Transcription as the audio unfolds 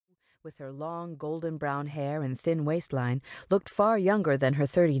with her long golden brown hair and thin waistline, looked far younger than her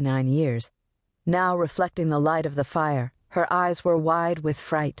 39 years. Now reflecting the light of the fire, her eyes were wide with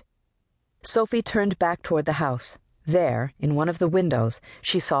fright. Sophie turned back toward the house. There, in one of the windows,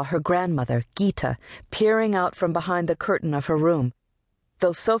 she saw her grandmother, Gita, peering out from behind the curtain of her room.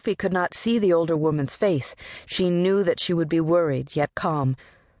 Though Sophie could not see the older woman's face, she knew that she would be worried, yet calm.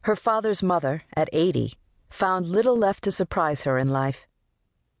 Her father's mother, at 80, found little left to surprise her in life.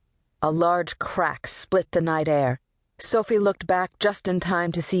 A large crack split the night air. Sophie looked back just in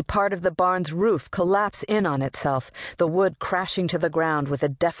time to see part of the barn's roof collapse in on itself, the wood crashing to the ground with a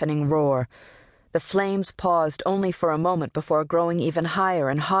deafening roar. The flames paused only for a moment before growing even higher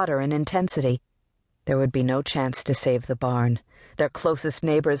and hotter in intensity. There would be no chance to save the barn. Their closest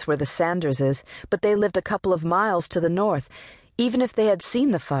neighbors were the Sanderses, but they lived a couple of miles to the north. Even if they had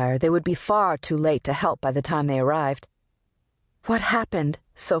seen the fire, they would be far too late to help by the time they arrived. "What happened?"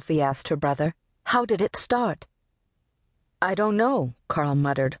 Sophie asked her brother. "How did it start?" "I don't know," Carl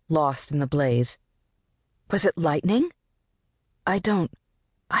muttered, lost in the blaze. "Was it lightning?" I don't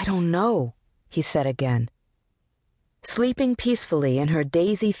know," he said again. Sleeping peacefully in her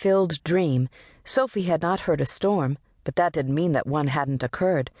daisy-filled dream, Sophie had not heard a storm, but that didn't mean that one hadn't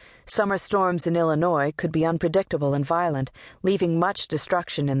occurred. Summer storms in Illinois could be unpredictable and violent, leaving much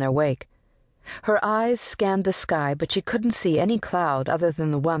destruction in their wake. Her eyes scanned the sky, but she couldn't see any cloud other than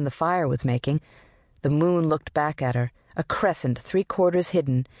the one the fire was making. The moon looked back at her, a crescent 3/4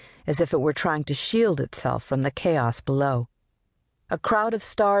 hidden, as if it were trying to shield itself from the chaos below. A crowd of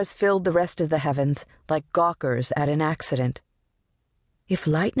stars filled the rest of the heavens, like gawkers at an accident. If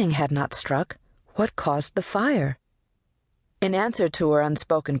lightning had not struck, what caused the fire? In answer to her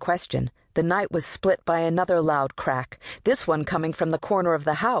unspoken question, the night was split by another loud crack, this one coming from the corner of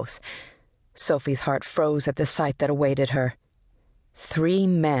the house. Sophie's heart froze at the sight that awaited her. 3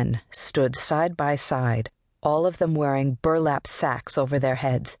 men stood side by side, all of them wearing burlap sacks over their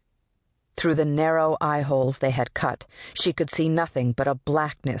heads. Through the narrow eye holes they had cut, she could see nothing but a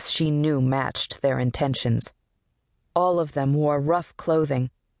blackness she knew matched their intentions. All of them wore rough clothing,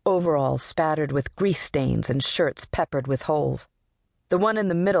 overalls spattered with grease stains and shirts peppered with holes. The one in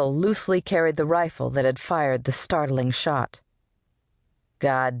the middle loosely carried the rifle that had fired the startling shot.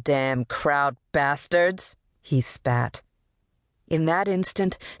 "Goddamn Kraut bastards," he spat. In that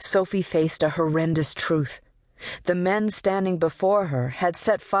instant, Sophie faced a horrendous truth. The men standing before her had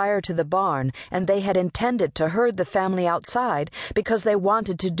set fire to the barn, and they had intended to herd the family outside because they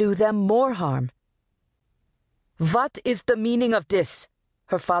wanted to do them more harm. "What is the meaning of this?"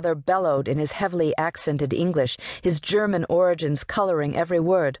 her father bellowed in his heavily accented English, his German origins coloring every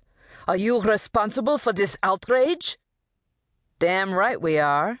word. "Are you responsible for this outrage?" "Damn right we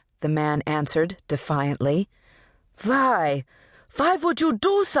are," the man answered defiantly. Why would you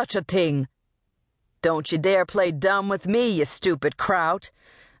do such a thing?" "Don't you dare play dumb with me, you stupid Kraut.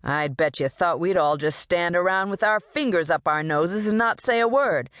 I'd bet you thought we'd all just stand around with our fingers up our noses and not say a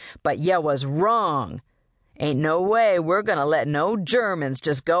word, but you was wrong. Ain't no way we're gonna let no Germans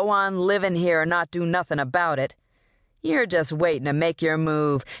just go on living here and not do nothing about it. You're just waiting to make your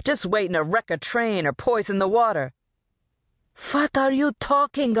move, just waiting to wreck a train or poison the water." "What are you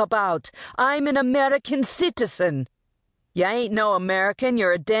talking about? I'm an American citizen." "You ain't no American,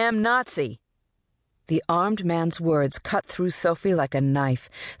 you're a damn Nazi." The armed man's words cut through Sophie like a knife,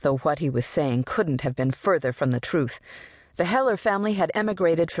 though what he was saying couldn't have been further from the truth. The Heller family had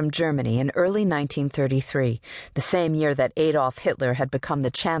emigrated from Germany in early 1933, the same year that Adolf Hitler had become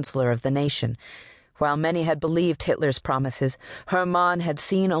the chancellor of the nation. While many had believed Hitler's promises, Hermann had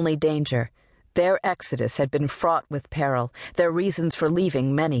seen only danger. Their exodus had been fraught with peril, their reasons for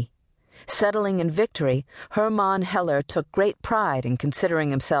leaving many. Settling in victory, Hermann Heller took great pride in considering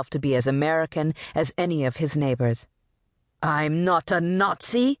himself to be as American as any of his neighbors. "I'm not a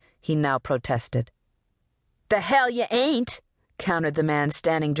Nazi," he now protested. "The hell you ain't," countered the man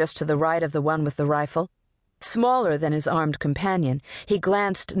standing just to the right of the one with the rifle. Smaller than his armed companion, he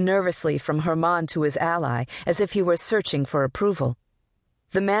glanced nervously from Hermann to his ally, as if he were searching for approval.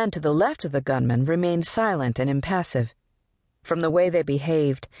 The man to the left of the gunman remained silent and impassive. From the way they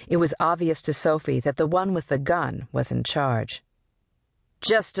behaved, it was obvious to Sophie that the one with the gun was in charge.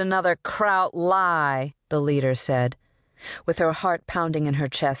 "Just another Kraut lie," the leader said. With her heart pounding in her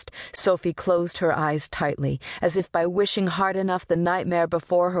chest, Sophie closed her eyes tightly, as if by wishing hard enough the nightmare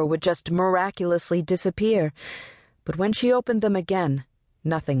before her would just miraculously disappear. But when she opened them again,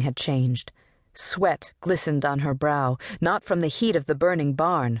 nothing had changed. Sweat glistened on her brow, not from the heat of the burning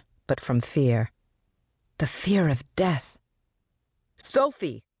barn, but from fear. The fear of death.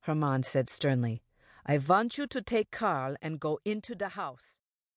 "Sophie," Hermann said sternly, "I want you to take Carl and go into the house."